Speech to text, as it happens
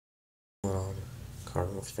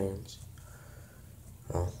Cardinals fans.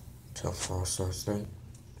 Well, tough loss last night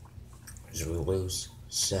as we lose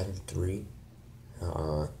 7-3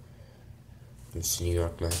 against the New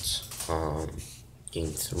York Mets. Game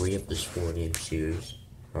 3 of this 4-game series.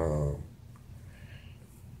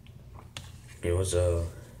 It was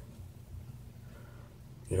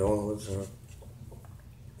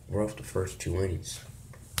rough the first 2 innings.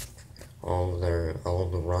 All of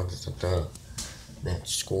the runs that the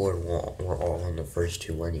Mets scored were all in the first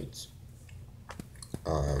 2 innings.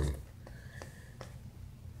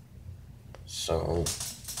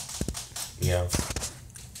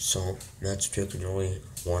 So Mets took an early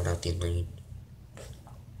 1-0 lead.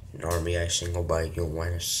 An RBI single by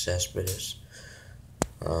Yoenis Cespedes.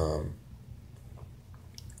 Now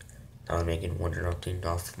making 1-0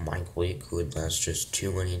 off Mike Leake, who had last just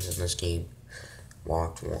 2 innings in this game.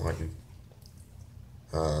 Walked 1,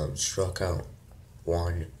 struck out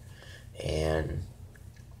 1, and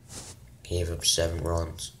gave up 7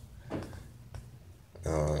 runs.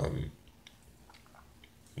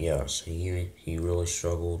 So he really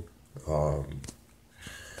struggled. So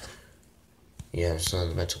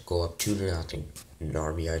the Mets will go up 2-0. An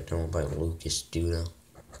RBI thrown by Lucas Duda.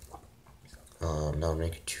 Now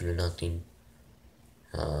make it 2-0.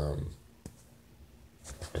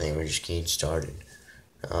 They were just getting started.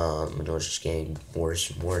 It was just getting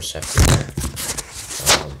worse and worse after that.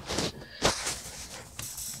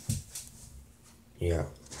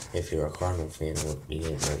 If you're a Cardinal fan, it would be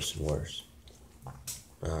getting worse and worse.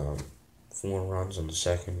 4 runs in the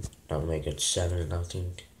second, that'll make it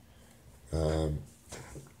 7-0.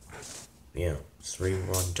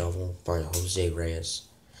 3-run double by Jose Reyes,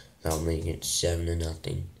 that'll make it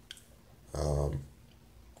 7-0.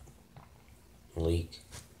 Leak,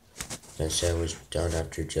 I said, was done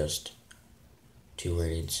after just 2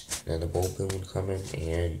 innings. Then the bullpen would come in,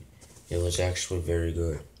 and it was actually very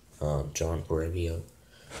good. John Barabia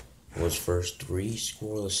was first 3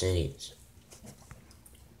 scoreless innings.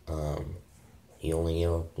 He only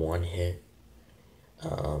gave up 1 hit.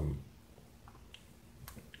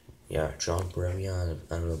 John Barabia out of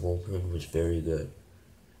the bullpen was very good.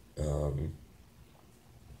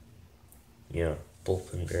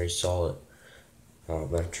 Bullpen very solid.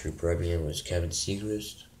 After Barabia was Kevin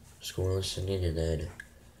Segrist, scoreless inning, and then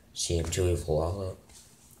Sam Joey Valhalla,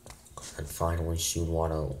 and finally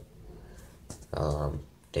Sunwano.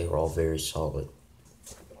 They were all very solid.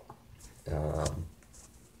 Not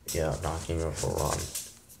giving up a run.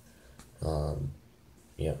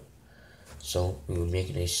 So we were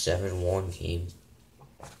making a 7-1 game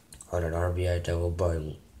on an RBI double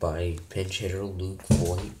by pinch hitter Luke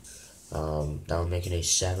Voigt. Now making a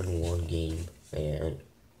 7-1 game, and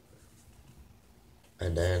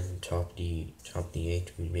then top the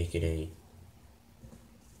 8th, we make it a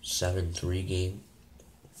 7-3 game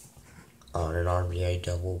on an RBI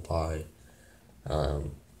double by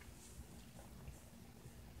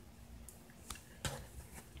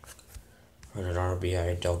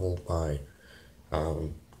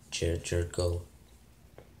Jerko.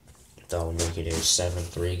 That would make it a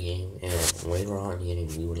 7-3 game, and later on in the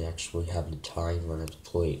inning, we would actually have the tying run at the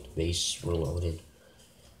plate. The bases were loaded,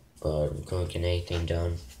 but we couldn't get anything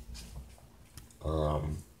done.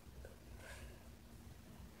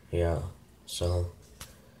 So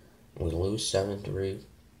we lose 7-3.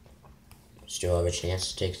 Still have a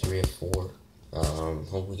chance to take 3 of 4.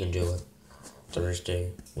 Hope we can do it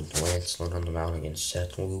Thursday with Lance Lynn on the mound against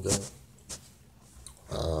Seth Lugo.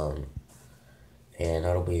 And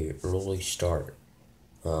that'll be an early start.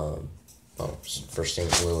 For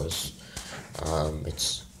St. Louis, I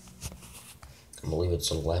believe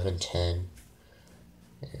it's 11:10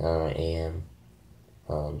 a.m.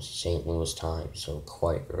 St. Louis time, so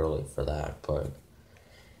quite early for that, but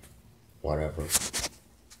whatever.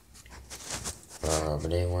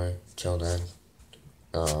 But anyway, till then,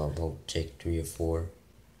 we'll take 3 of 4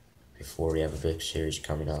 before we have a big series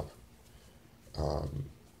coming up.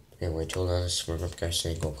 Anyway, till then, this is Smurf Guy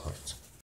saying go Cards.